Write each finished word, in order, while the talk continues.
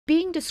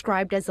being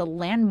described as a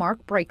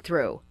landmark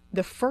breakthrough,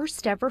 the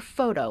first ever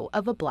photo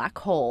of a black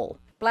hole.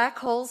 Black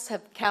holes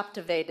have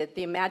captivated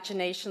the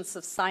imaginations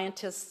of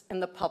scientists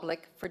and the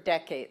public for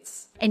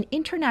decades. An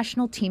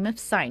international team of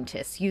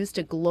scientists used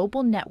a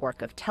global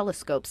network of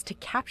telescopes to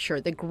capture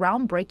the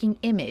groundbreaking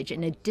image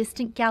in a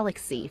distant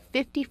galaxy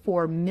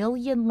 54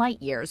 million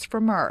light years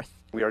from Earth.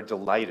 We are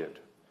delighted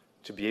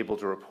to be able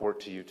to report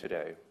to you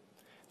today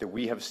that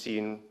we have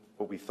seen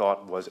what we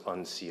thought was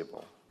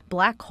unseeable.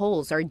 Black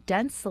holes are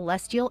dense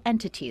celestial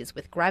entities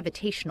with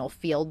gravitational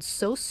fields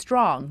so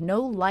strong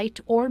no light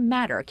or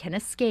matter can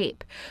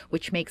escape,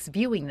 which makes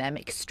viewing them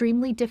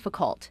extremely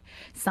difficult.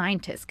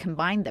 Scientists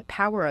combined the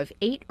power of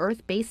 8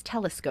 Earth-based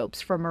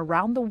telescopes from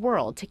around the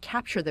world to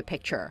capture the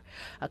picture,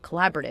 a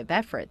collaborative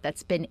effort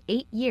that's been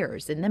 8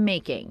 years in the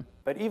making.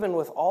 But even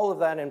with all of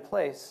that in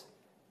place,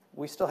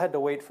 we still had to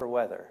wait for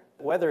weather.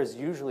 Weather is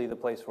usually the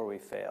place where we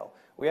fail.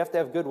 We have to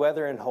have good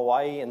weather in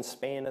Hawaii and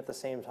Spain at the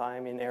same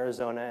time, in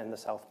Arizona and the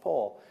South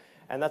Pole,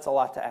 and that's a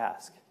lot to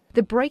ask.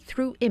 The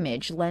breakthrough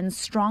image lends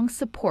strong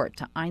support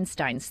to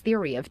Einstein's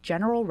theory of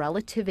general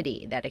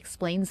relativity that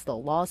explains the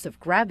laws of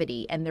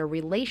gravity and their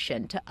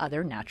relation to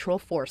other natural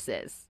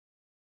forces.